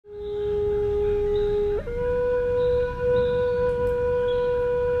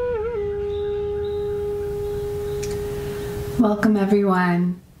Welcome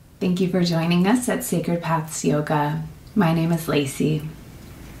everyone. Thank you for joining us at Sacred Paths Yoga. My name is Lacey.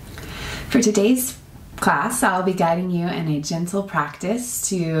 For today's class, I'll be guiding you in a gentle practice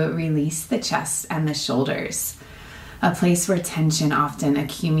to release the chest and the shoulders, a place where tension often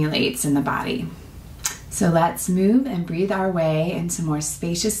accumulates in the body. So let's move and breathe our way into more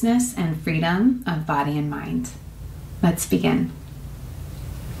spaciousness and freedom of body and mind. Let's begin.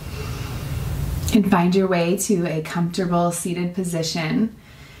 You can find your way to a comfortable seated position,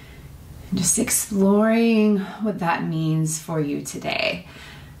 just exploring what that means for you today.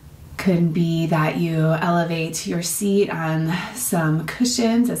 Could be that you elevate your seat on some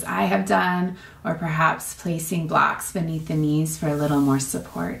cushions, as I have done, or perhaps placing blocks beneath the knees for a little more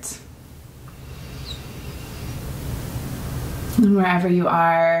support. And wherever you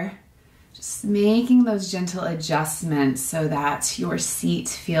are, just making those gentle adjustments so that your seat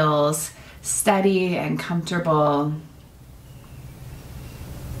feels steady and comfortable,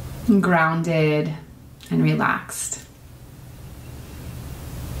 and grounded and relaxed.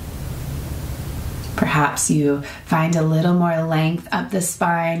 Perhaps you find a little more length up the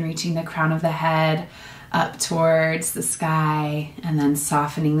spine, reaching the crown of the head up towards the sky, and then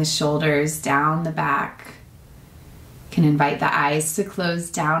softening the shoulders down the back. Can invite the eyes to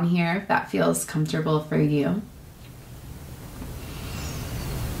close down here if that feels comfortable for you.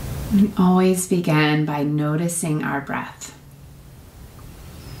 We always begin by noticing our breath.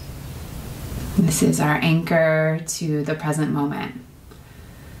 This is our anchor to the present moment.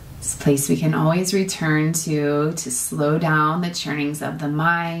 It's a place we can always return to slow down the churnings of the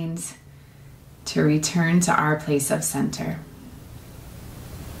mind, to return to our place of center.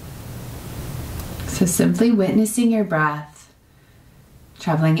 So simply witnessing your breath,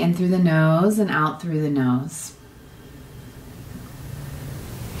 traveling in through the nose and out through the nose.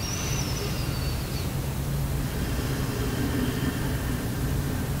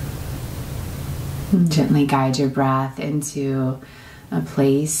 And gently guide your breath into a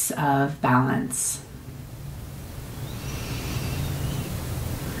place of balance.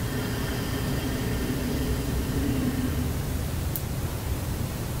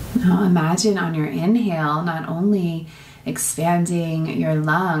 Now imagine on your inhale not only expanding your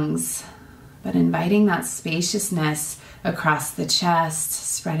lungs, but inviting that spaciousness across the chest,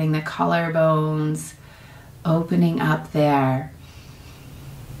 spreading the collarbones, opening up there.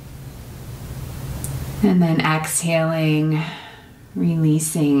 And then exhaling,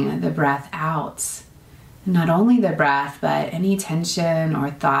 releasing the breath out. And not only the breath, but any tension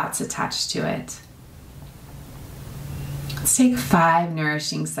or thoughts attached to it. Let's take 5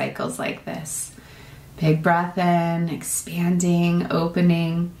 nourishing cycles like this. Big breath in, expanding,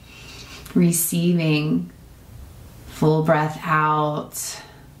 opening, receiving. Full breath out,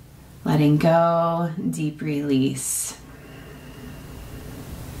 letting go, deep release.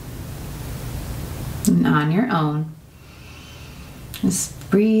 And on your own, just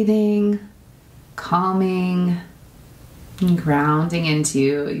breathing, calming, and grounding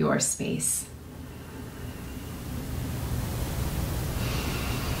into your space.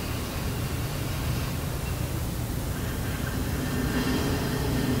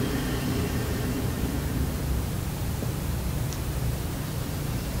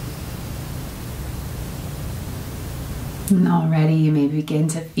 And already you may begin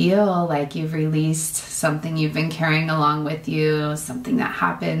to feel like you've released something you've been carrying along with you, something that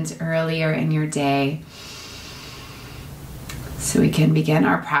happened earlier in your day. So we can begin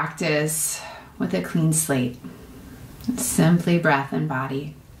our practice with a clean slate. Simply breath and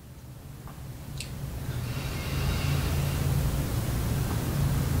body.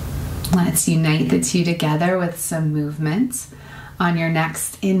 Let's unite the two together with some movement. On your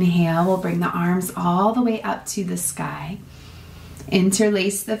next inhale, we'll bring the arms all the way up to the sky.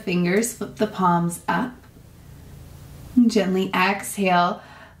 Interlace the fingers, flip the palms up. And gently exhale,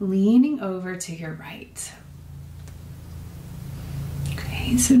 leaning over to your right.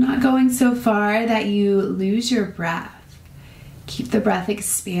 Okay, so not going so far that you lose your breath. Keep the breath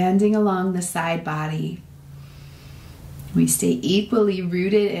expanding along the side body. We stay equally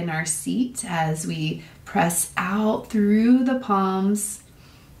rooted in our seat as we press out through the palms,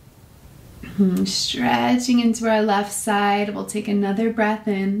 stretching into our left side. We'll take another breath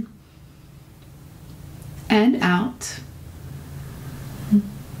in and out.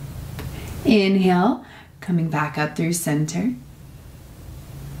 Inhale, coming back up through center.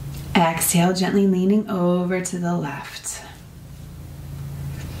 Exhale, gently leaning over to the left.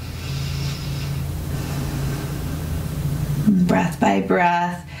 Breath by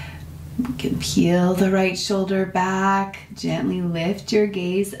breath, you can peel the right shoulder back, gently lift your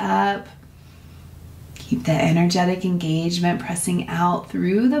gaze up. Keep the energetic engagement pressing out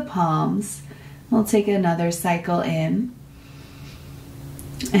through the palms. We'll take another cycle in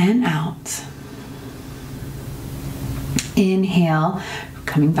and out. Inhale,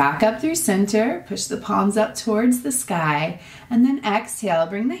 coming back up through center, push the palms up towards the sky, and then exhale,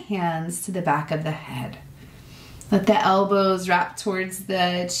 bring the hands to the back of the head. Let the elbows wrap towards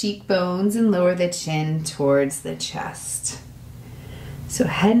the cheekbones and lower the chin towards the chest. So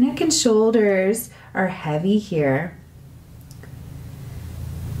head, neck, and shoulders are heavy here.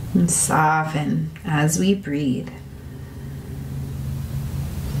 And soften as we breathe.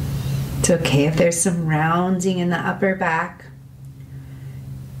 It's okay if there's some rounding in the upper back.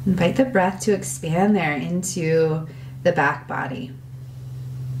 Invite the breath to expand there into the back body.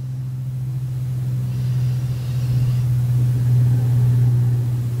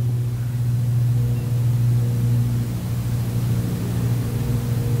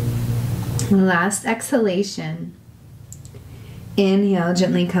 Last exhalation. Inhale,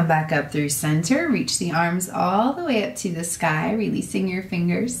 gently come back up through center. Reach the arms all the way up to the sky, releasing your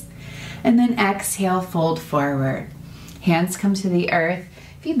fingers. And then exhale, fold forward. Hands come to the earth.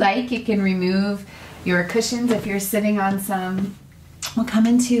 If you'd like, you can remove your cushions if you're sitting on some. We'll come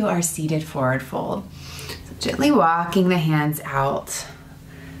into our seated forward fold. So gently walking the hands out.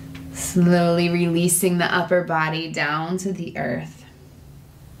 Slowly releasing the upper body down to the earth.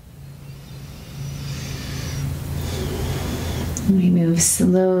 We move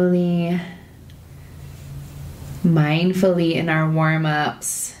slowly, mindfully in our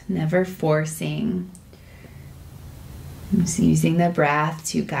warm-ups, never forcing. Just using the breath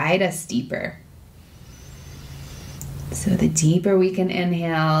to guide us deeper. So the deeper we can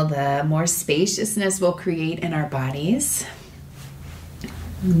inhale, the more spaciousness we'll create in our bodies.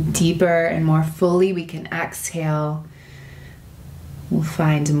 Deeper and more fully we can exhale. We'll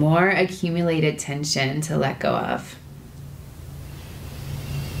find more accumulated tension to let go of.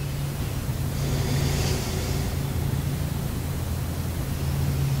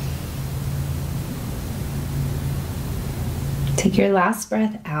 Take your last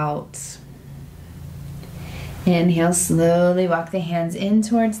breath out. Inhale, slowly walk the hands in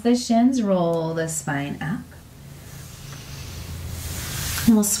towards the shins, roll the spine up.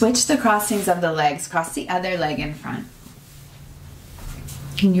 And we'll switch the crossings of the legs, cross the other leg in front.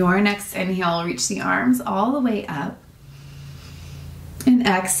 In your next inhale, reach the arms all the way up. And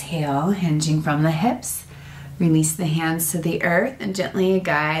exhale, hinging from the hips. Release the hands to the earth and gently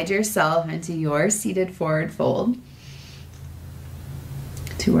guide yourself into your seated forward fold.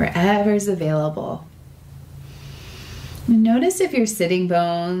 To wherever's available. And notice if your sitting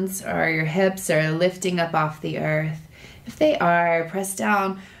bones or your hips are lifting up off the earth. If they are, press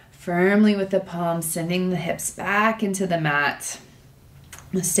down firmly with the palms, sending the hips back into the mat.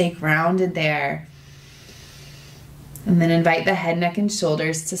 Stay grounded there. And then invite the head, neck, and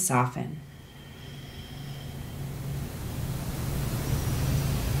shoulders to soften.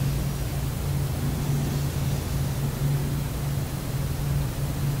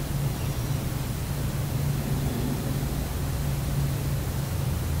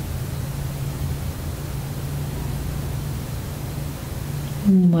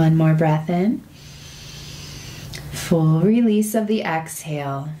 One more breath in. Full release of the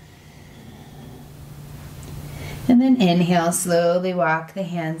exhale. And then inhale, slowly walk the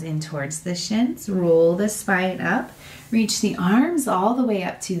hands in towards the shins. Roll the spine up. Reach the arms all the way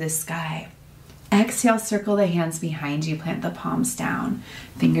up to the sky. Exhale, circle the hands behind you. Plant the palms down.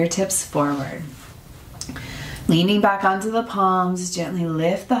 Fingertips forward. Leaning back onto the palms, gently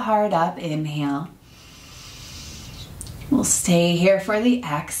lift the heart up. Inhale. We'll stay here for the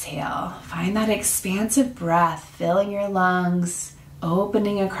exhale. Find that expansive breath, filling your lungs,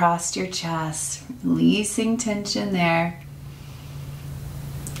 opening across your chest, releasing tension there.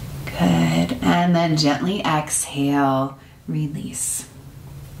 Good. And then gently exhale, release.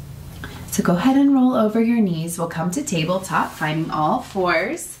 So go ahead and roll over your knees. We'll come to tabletop, finding all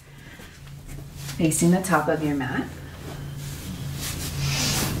fours, facing the top of your mat.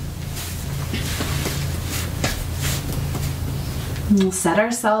 We'll set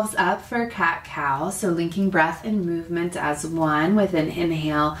ourselves up for cat-cow, so linking breath and movement as one. With an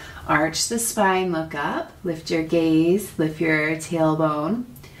inhale, arch the spine, look up, lift your gaze, lift your tailbone.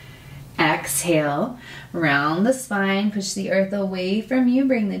 Exhale, round the spine, push the earth away from you,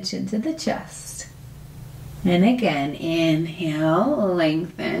 bring the chin to the chest. And again, inhale,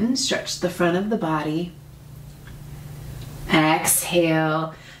 lengthen, stretch the front of the body.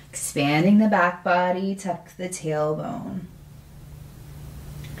 Exhale, expanding the back body, tuck the tailbone.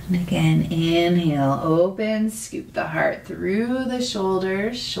 And again, inhale, open, scoop the heart through the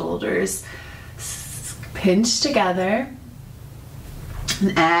shoulders. Shoulders Pinch together.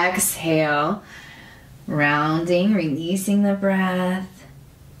 And exhale, rounding, releasing the breath.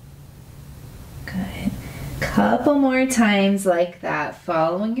 Good. Couple more times like that,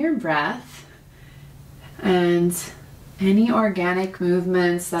 following your breath. And any organic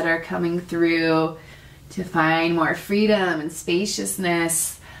movements that are coming through to find more freedom and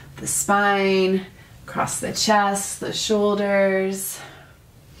spaciousness, the spine, across the chest, the shoulders.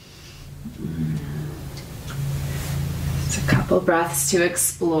 Just a couple breaths to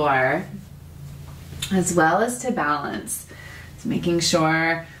explore, as well as to balance. So making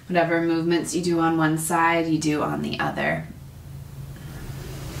sure whatever movements you do on one side, you do on the other.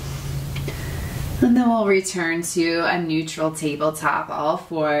 And then we'll return to a neutral tabletop, all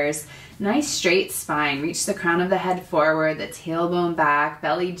fours. Nice straight spine. Reach the crown of the head forward, the tailbone back,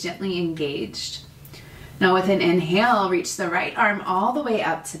 belly gently engaged. Now with an inhale, reach the right arm all the way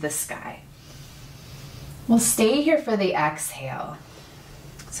up to the sky. We'll stay here for the exhale.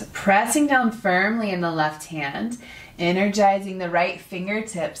 So pressing down firmly in the left hand, energizing the right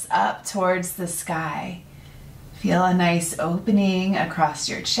fingertips up towards the sky. Feel a nice opening across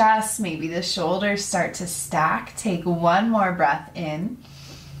your chest. Maybe the shoulders start to stack. Take one more breath in.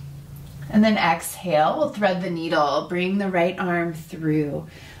 And then exhale, we'll thread the needle. Bring the right arm through.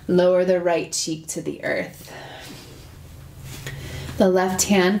 Lower the right cheek to the earth. The left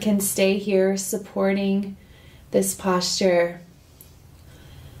hand can stay here supporting this posture.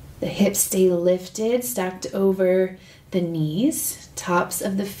 The hips stay lifted, stacked over the knees, tops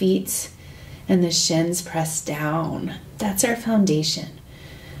of the feet, and the shins press down. That's our foundation.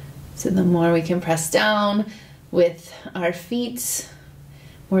 So the more we can press down with our feet,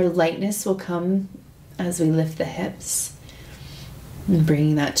 more lightness will come as we lift the hips. And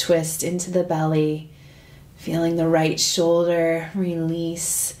bringing that twist into the belly, feeling the right shoulder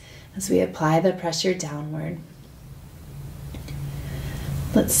release as we apply the pressure downward.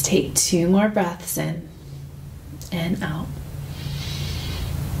 Let's take 2 more breaths in and out.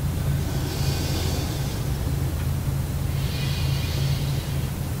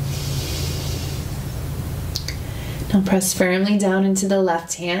 Now press firmly down into the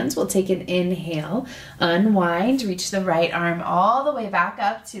left hand. We'll take an inhale, unwind, reach the right arm all the way back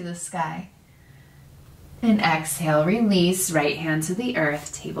up to the sky. And exhale, release, right hand to the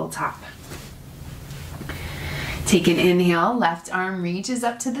earth, tabletop. Take an inhale, left arm reaches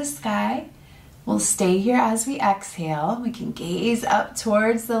up to the sky. We'll stay here as we exhale. We can gaze up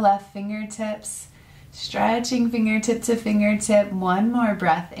towards the left fingertips, stretching fingertip to fingertip. One more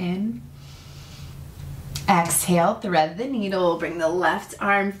breath in. Exhale, thread the needle, bring the left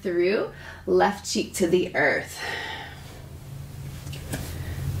arm through, left cheek to the earth.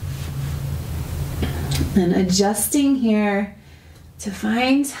 And adjusting here to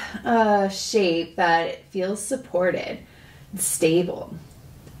find a shape that feels supported and stable.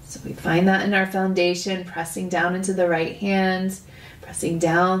 So we find that in our foundation, pressing down into the right hand, pressing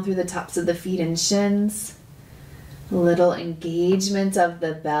down through the tops of the feet and shins. A little engagement of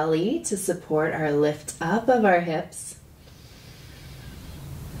the belly to support our lift up of our hips.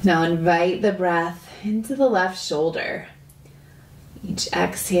 Now invite the breath into the left shoulder. Each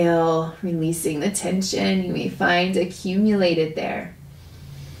exhale, releasing the tension you may find accumulated there.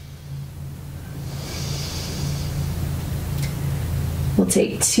 We'll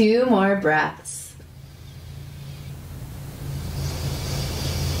take 2 more breaths.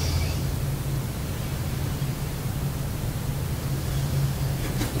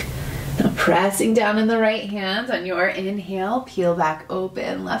 Pressing down in the right hand on your inhale, peel back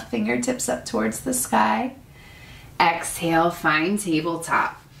open, left fingertips up towards the sky. Exhale, find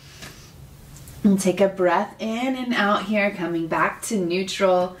tabletop. We'll take a breath in and out here, coming back to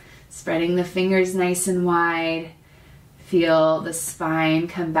neutral, spreading the fingers nice and wide. Feel the spine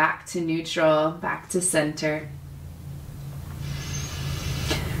come back to neutral, back to center.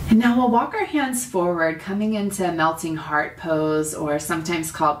 And now we'll walk our hands forward, coming into melting heart pose, or sometimes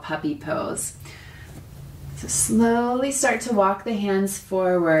called puppy pose. So slowly start to walk the hands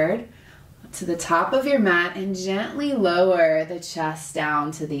forward to the top of your mat and gently lower the chest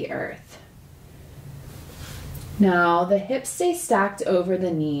down to the earth. Now the hips stay stacked over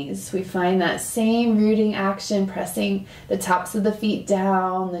the knees. We find that same rooting action, pressing the tops of the feet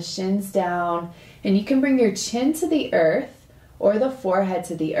down, the shins down, and you can bring your chin to the earth or the forehead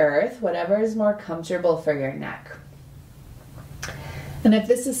to the earth, whatever is more comfortable for your neck. And if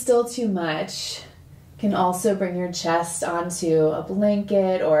this is still too much, you can also bring your chest onto a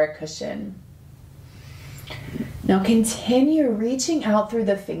blanket or a cushion. Now continue reaching out through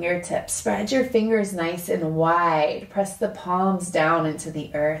the fingertips. Spread your fingers nice and wide. Press the palms down into the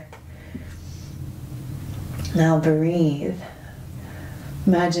earth. Now breathe.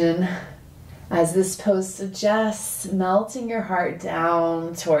 Imagine as this pose suggests, melting your heart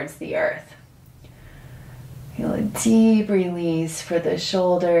down towards the earth. Feel a deep release for the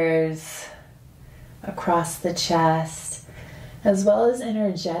shoulders, across the chest, as well as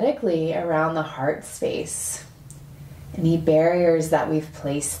energetically around the heart space. Any barriers that we've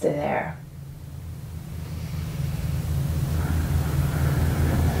placed there.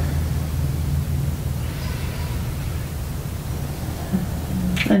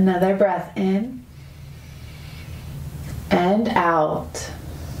 Another breath in and out.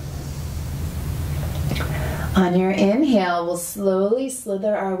 On your inhale, we'll slowly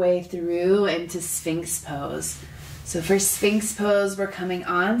slither our way through into Sphinx pose. So for Sphinx pose, we're coming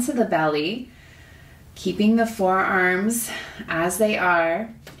onto the belly, keeping the forearms as they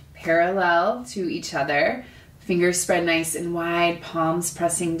are, parallel to each other. Fingers spread nice and wide, palms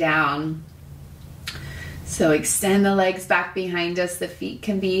pressing down. So extend the legs back behind us. The feet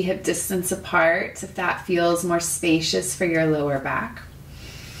can be hip distance apart if that feels more spacious for your lower back.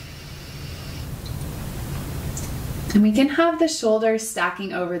 And we can have the shoulders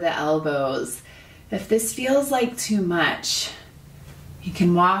stacking over the elbows. If this feels like too much, you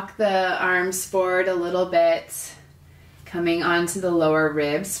can walk the arms forward a little bit, coming onto the lower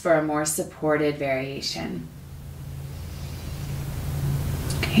ribs for a more supported variation.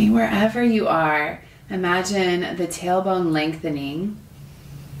 Okay, wherever you are, imagine the tailbone lengthening,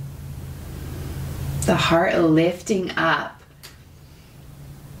 the heart lifting up,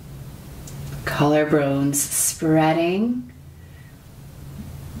 collarbones spreading,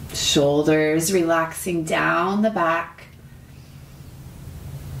 shoulders relaxing down the back,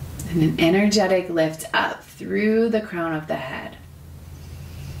 and an energetic lift up through the crown of the head.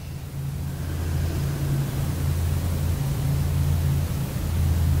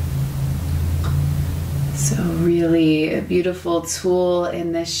 So really a beautiful tool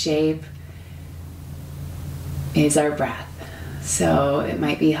in this shape is our breath. So it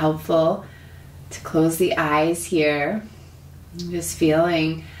might be helpful to close the eyes here, just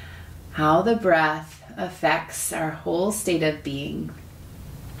feeling how the breath affects our whole state of being.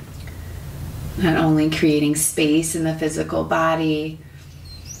 Not only creating space in the physical body,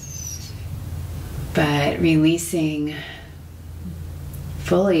 but releasing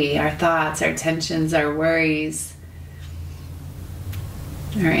fully our thoughts, our tensions, our worries,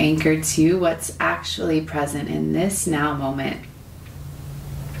 are anchored to what's actually present in this now moment.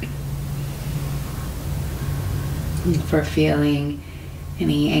 If we're feeling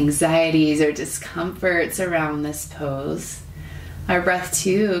any anxieties or discomforts around this pose, our breath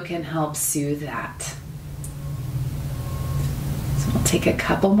too can help soothe that. So we'll take a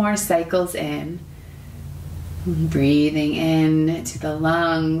couple more cycles in, breathing in to the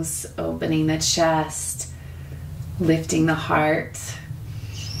lungs, opening the chest, lifting the heart,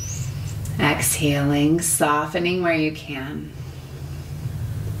 exhaling, softening where you can.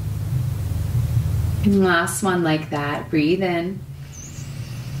 And last one like that. Breathe in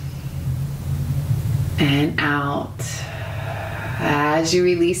and out. As you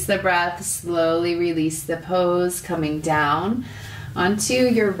release the breath, slowly release the pose, coming down onto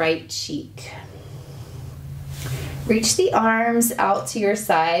your right cheek. Reach the arms out to your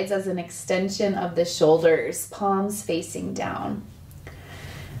sides as an extension of the shoulders, palms facing down.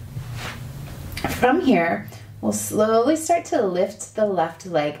 From here, we'll slowly start to lift the left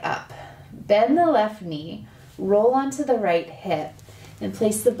leg up. Bend the left knee, roll onto the right hip, and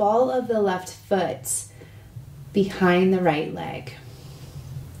place the ball of the left foot behind the right leg.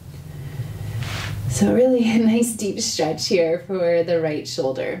 So really a nice deep stretch here for the right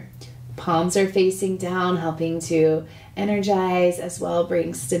shoulder. Palms are facing down, helping to energize as well,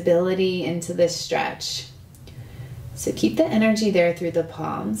 bring stability into this stretch. So keep the energy there through the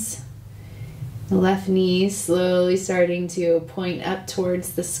palms. The left knee slowly starting to point up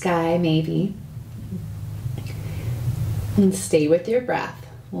towards the sky, maybe. And stay with your breath.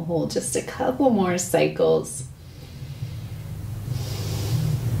 We'll hold just a couple more cycles.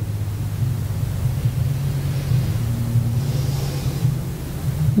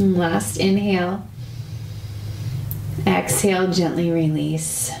 And last inhale. Exhale, gently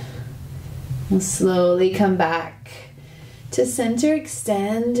release. We'll slowly come back to center,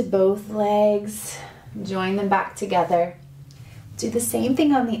 extend both legs, join them back together. Do the same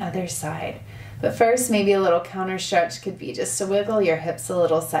thing on the other side. But first, maybe a little counter stretch could be just to wiggle your hips a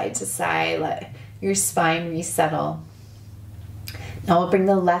little side to side, let your spine resettle. Now we'll bring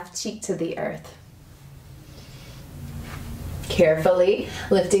the left cheek to the earth. Carefully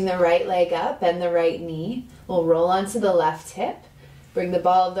lifting the right leg up and the right knee. We'll roll onto the left hip, Bring the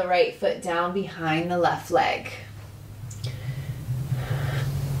ball of the right foot down behind the left leg.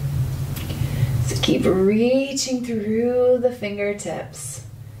 So keep reaching through the fingertips.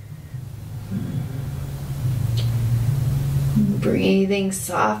 Breathing,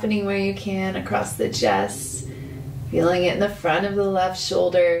 softening where you can across the chest. Feeling it in the front of the left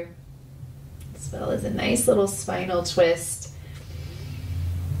shoulder, as well as a nice little spinal twist.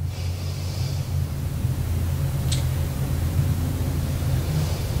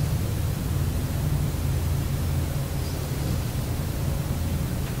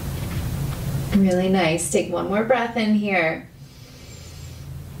 Really nice. Take one more breath in here.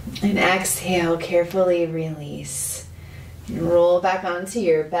 And exhale, carefully release. And roll back onto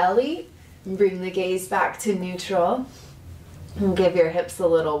your belly. And bring the gaze back to neutral. And give your hips a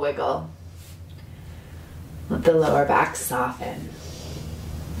little wiggle. Let the lower back soften.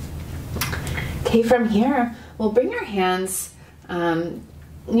 Okay, from here, we'll bring your hands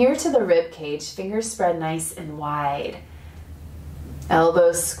near to the rib cage. Fingers spread nice and wide.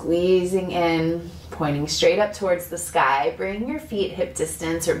 Elbows squeezing in, pointing straight up towards the sky. Bring your feet hip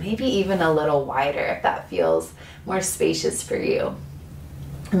distance or maybe even a little wider if that feels more spacious for you.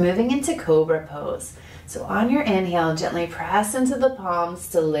 Moving into cobra pose. So on your inhale, gently press into the palms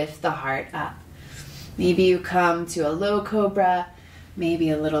to lift the heart up. Maybe you come to a low cobra, maybe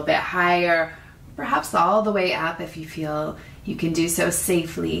a little bit higher, perhaps all the way up if you feel you can do so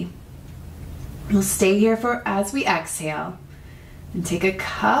safely. We'll stay here for as we exhale. And take a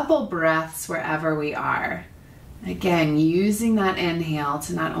couple breaths wherever we are. Again, using that inhale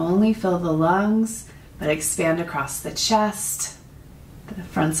to not only fill the lungs, but expand across the chest, the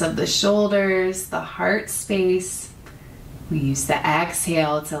fronts of the shoulders, the heart space. We use the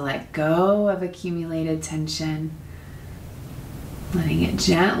exhale to let go of accumulated tension. Letting it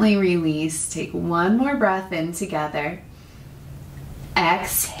gently release. Take one more breath in together.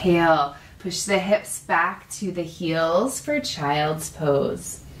 Exhale. Push the hips back to the heels for child's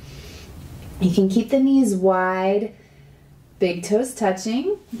pose. You can keep the knees wide, big toes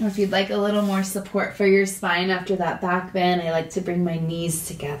touching, or if you'd like a little more support for your spine after that back bend, I like to bring my knees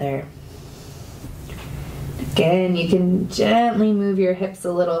together. Again, you can gently move your hips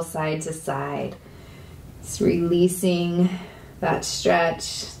a little side to side. Just releasing that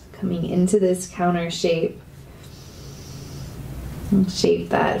stretch, coming into this counter shape. Shape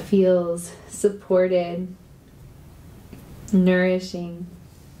that feels supported, nourishing.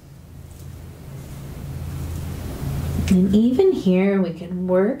 And even here we can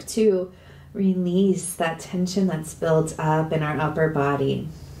work to release that tension that's built up in our upper body.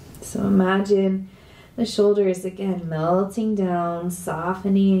 So imagine the shoulders again melting down,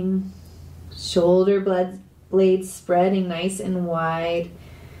 softening, shoulder blades spreading nice and wide.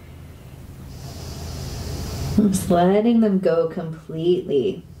 Just letting them go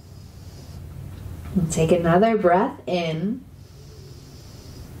completely. And take another breath in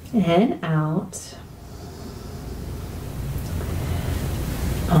and out.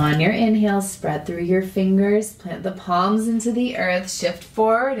 On your inhale, spread through your fingers, plant the palms into the earth, shift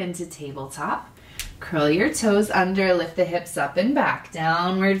forward into tabletop. Curl your toes under, lift the hips up and back,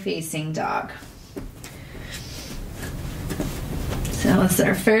 downward facing dog. So it's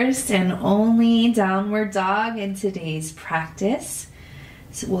our first and only downward dog in today's practice.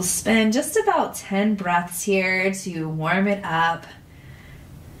 So we'll spend just about 10 breaths here to warm it up,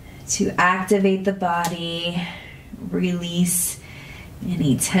 to activate the body, release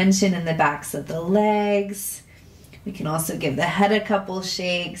any tension in the backs of the legs. We can also give the head a couple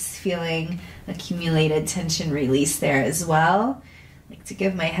shakes, feeling accumulated tension release there as well. I like to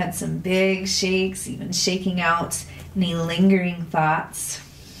give my head some big shakes, even shaking out any lingering thoughts.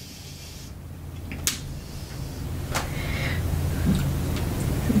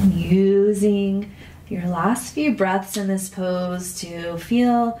 Using your last few breaths in this pose to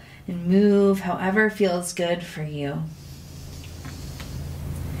feel and move however feels good for you.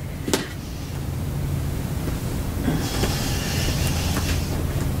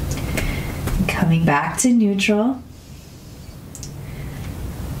 Coming back to neutral.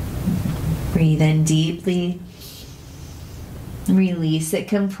 Breathe in deeply. Release it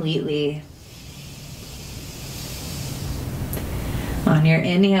completely. On your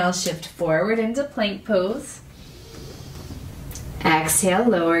inhale, shift forward into plank pose. Exhale,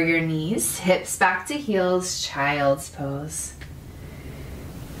 lower your knees, hips back to heels, child's pose.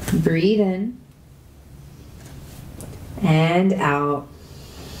 Breathe in and out.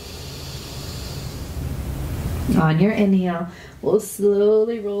 On your inhale, we'll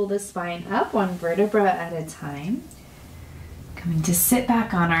slowly roll the spine up one vertebra at a time. Coming to sit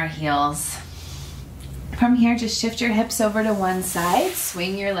back on our heels. From here, just shift your hips over to one side,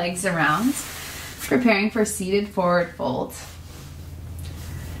 swing your legs around, preparing for seated forward fold.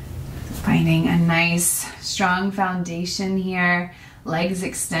 Finding a nice, strong foundation here, legs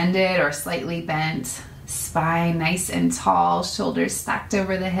extended or slightly bent, spine nice and tall, shoulders stacked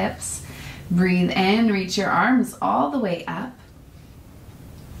over the hips. Breathe in, reach your arms all the way up.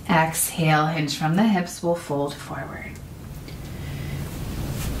 Exhale, hinge from the hips, we'll fold forward.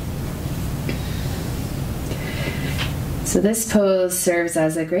 So this pose serves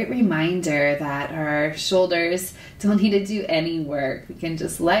as a great reminder that our shoulders don't need to do any work. We can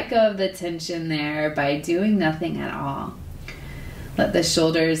just let go of the tension there by doing nothing at all. Let the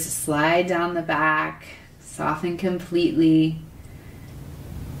shoulders slide down the back, soften completely.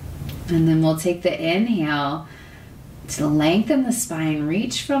 And then we'll take the inhale to lengthen the spine,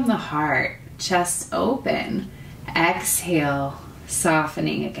 reach from the heart, chest open. Exhale,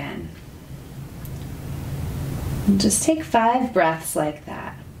 softening again. And just take 5 breaths like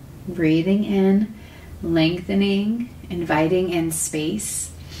that. Breathing in, lengthening, inviting in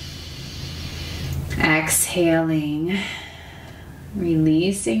space. Exhaling,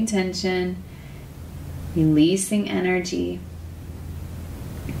 releasing tension, releasing energy.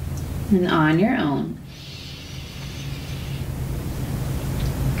 And on your own,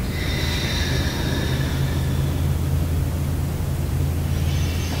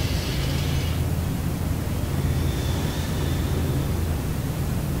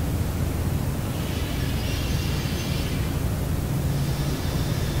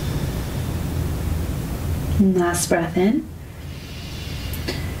 and last breath in,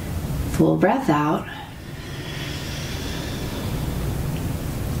 full breath out.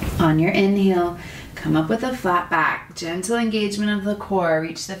 On your inhale, come up with a flat back, gentle engagement of the core,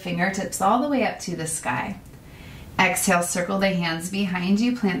 reach the fingertips all the way up to the sky. Exhale, circle the hands behind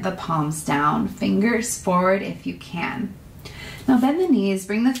you, plant the palms down, fingers forward if you can. Now bend the knees,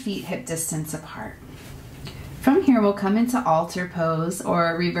 bring the feet hip distance apart. From here, we'll come into altar pose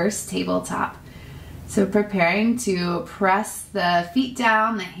or reverse tabletop. So preparing to press the feet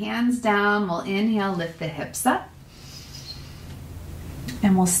down, the hands down, we'll inhale, lift the hips up.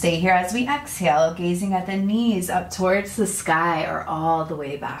 And we'll stay here as we exhale, gazing at the knees up towards the sky or all the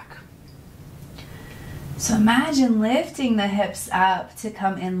way back. So imagine lifting the hips up to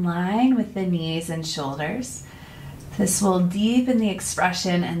come in line with the knees and shoulders. This will deepen the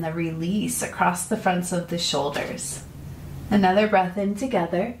expression and the release across the fronts of the shoulders. Another breath in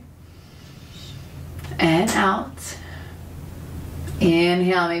together. And out.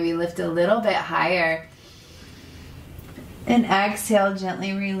 Inhale, maybe lift a little bit higher. And exhale,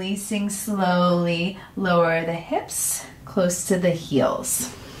 gently releasing slowly. Lower the hips close to the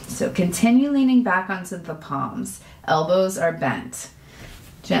heels. So continue leaning back onto the palms. Elbows are bent.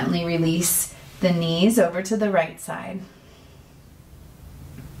 Gently release the knees over to the right side.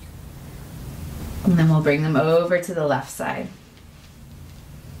 And then we'll bring them over to the left side.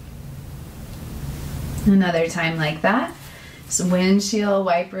 Another time like that. Just windshield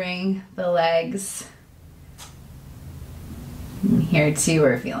wipering the legs. And here too,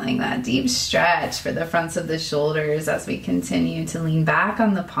 we're feeling that deep stretch for the fronts of the shoulders as we continue to lean back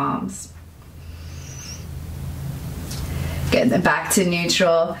on the palms. Good, then back to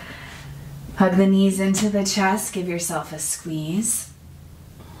neutral. Hug the knees into the chest, give yourself a squeeze.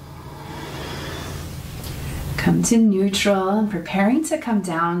 Come to neutral and preparing to come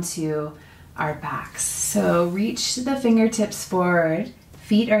down to our backs. So reach the fingertips forward,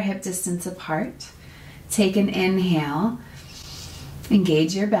 feet are hip distance apart. Take an inhale.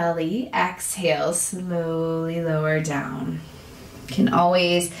 Engage your belly. Exhale, slowly lower down. You can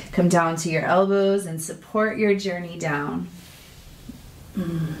always come down to your elbows and support your journey down.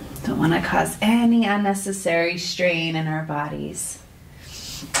 Don't want to cause any unnecessary strain in our bodies.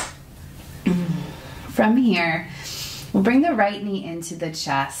 From here, we'll bring the right knee into the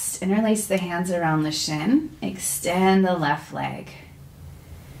chest. Interlace the hands around the shin. Extend the left leg.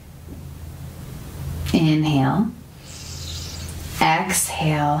 Inhale.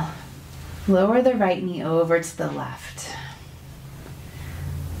 Exhale, lower the right knee over to the left.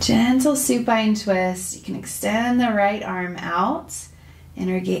 Gentle supine twist. You can extend the right arm out,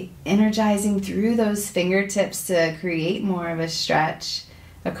 energizing through those fingertips to create more of a stretch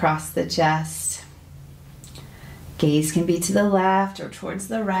across the chest. Gaze can be to the left or towards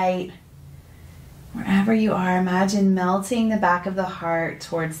the right. Wherever you are, imagine melting the back of the heart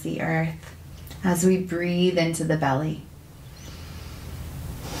towards the earth as we breathe into the belly.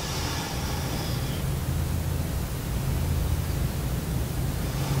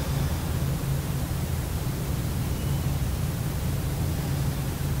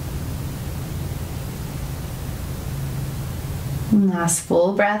 And last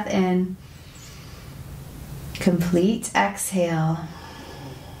full breath in. Complete exhale.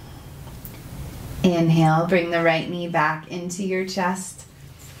 Inhale, bring the right knee back into your chest.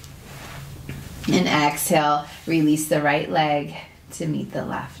 And exhale, release the right leg to meet the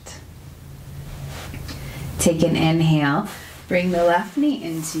left. Take an inhale, bring the left knee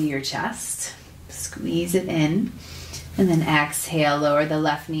into your chest. Squeeze it in. And then exhale, lower the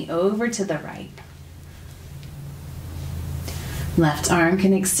left knee over to the right. Left arm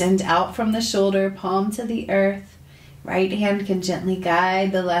can extend out from the shoulder, palm to the earth. Right hand can gently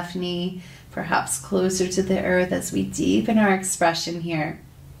guide the left knee, perhaps closer to the earth as we deepen our expression here.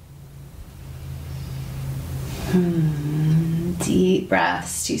 Deep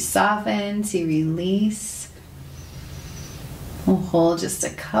breaths to soften, to release. We'll hold just a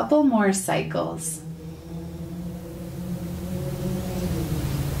couple more cycles.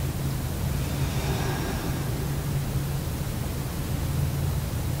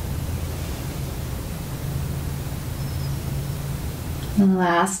 The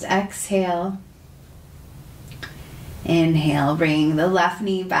last exhale. Inhale, bring the left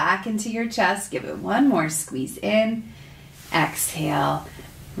knee back into your chest. Give it one more squeeze in. Exhale,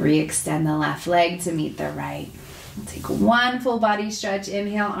 re-extend the left leg to meet the right. We'll take one full body stretch.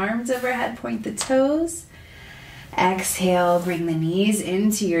 Inhale, arms overhead, point the toes. Exhale, bring the knees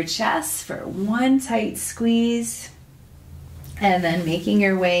into your chest for one tight squeeze. And then making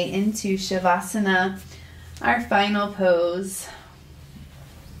your way into Shavasana, our final pose.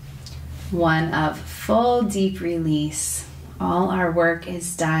 One of full deep release. All our work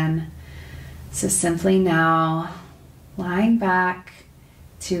is done. So simply now lying back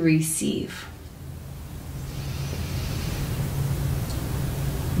to receive.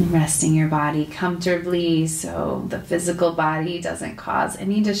 And resting your body comfortably so the physical body doesn't cause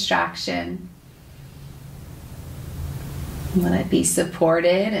any distraction. Let it be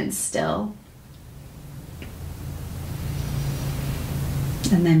supported and still.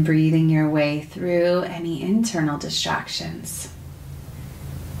 And then breathing your way through any internal distractions.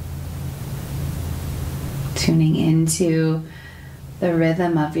 Tuning into the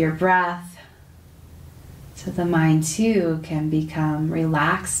rhythm of your breath so the mind too can become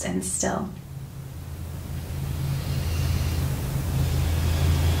relaxed and still.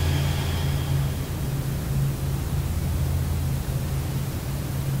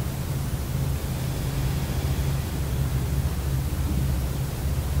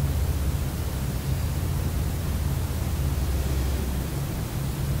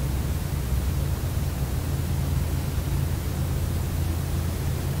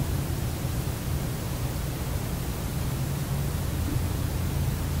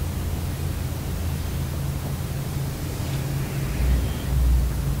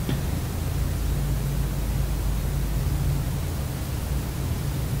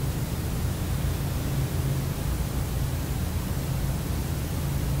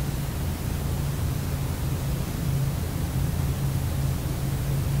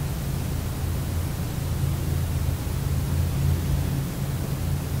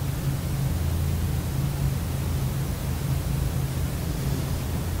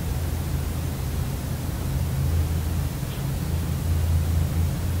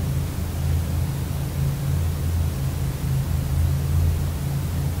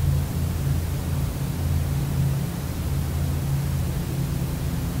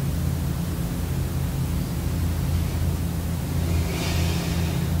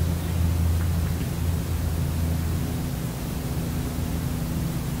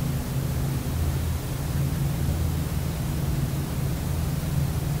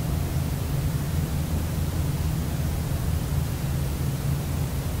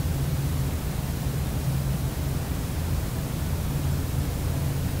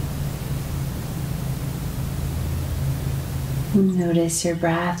 Notice your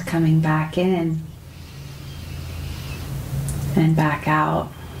breath coming back in and back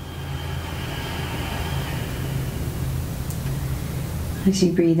out. As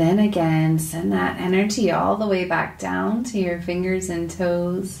you breathe in again, send that energy all the way back down to your fingers and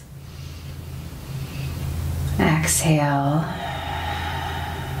toes. Exhale.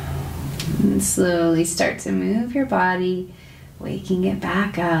 And slowly start to move your body, waking it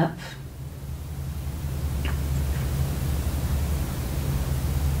back up.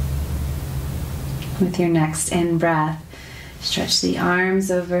 With your next in-breath, stretch the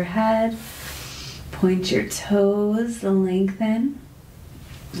arms overhead, point your toes, lengthen,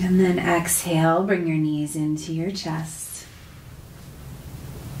 and then exhale, bring your knees into your chest.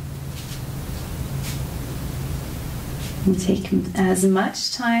 And take as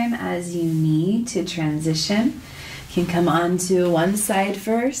much time as you need to transition You can come onto one side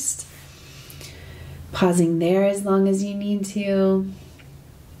first, pausing there as long as you need to,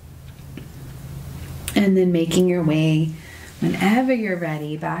 and then making your way, whenever you're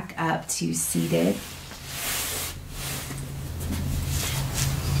ready, back up to seated.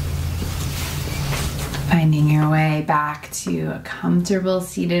 Finding your way back to a comfortable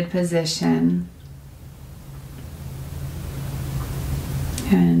seated position.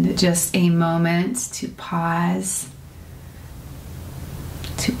 And just a moment to pause,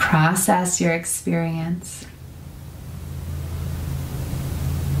 to process your experience.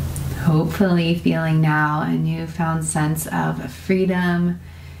 Hopefully feeling now a newfound sense of freedom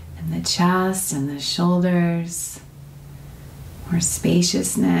in the chest and the shoulders, more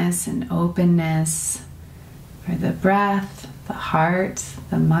spaciousness and openness for the breath, the heart,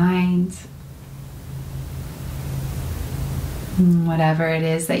 the mind. Whatever it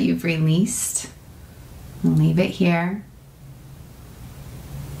is that you've released, leave it here.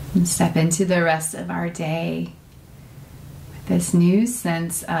 And step into the rest of our day with this new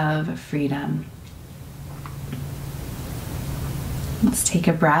sense of freedom. Let's take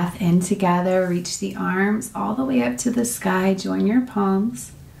a breath in together. Reach the arms all the way up to the sky. Join your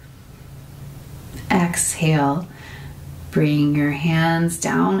palms. Exhale. Bring your hands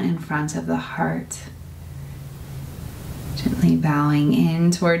down in front of the heart. Gently bowing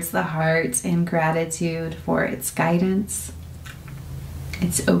in towards the heart in gratitude for its guidance,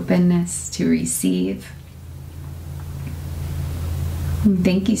 its openness to receive. And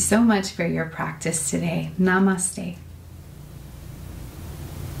thank you so much for your practice today. Namaste.